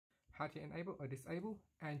how to enable or disable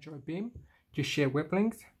Android Beam to share web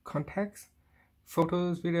links, contacts,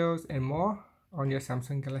 photos, videos, and more on your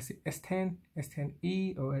Samsung Galaxy S10,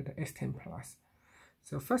 S10e, or the S10 Plus.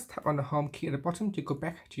 So first tap on the home key at the bottom to go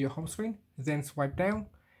back to your home screen, then swipe down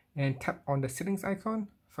and tap on the settings icon.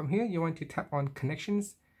 From here you want to tap on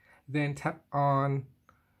connections, then tap on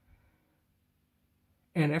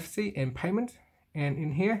NFC and payment, and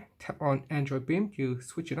in here tap on Android Beam to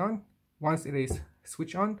switch it on. Once it is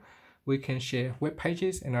switched on, we can share web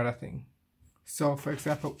pages and other things. So for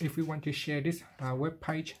example, if we want to share this web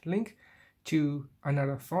page link to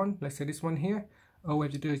another phone, let's say this one here, all we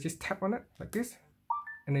have to do is just tap on it like this,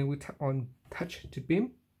 and then we tap on touch to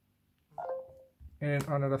beam, and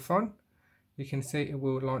on another phone you can see it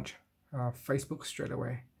will launch Facebook straight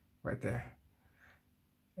away right there.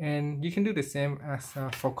 And you can do the same as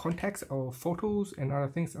for contacts or photos and other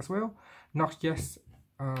things as well, not just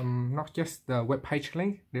the web page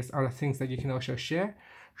link. There's other things that you can also share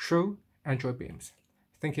through Android Beams.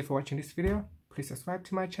 Thank you for watching this video. Please subscribe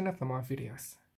to my channel for more videos.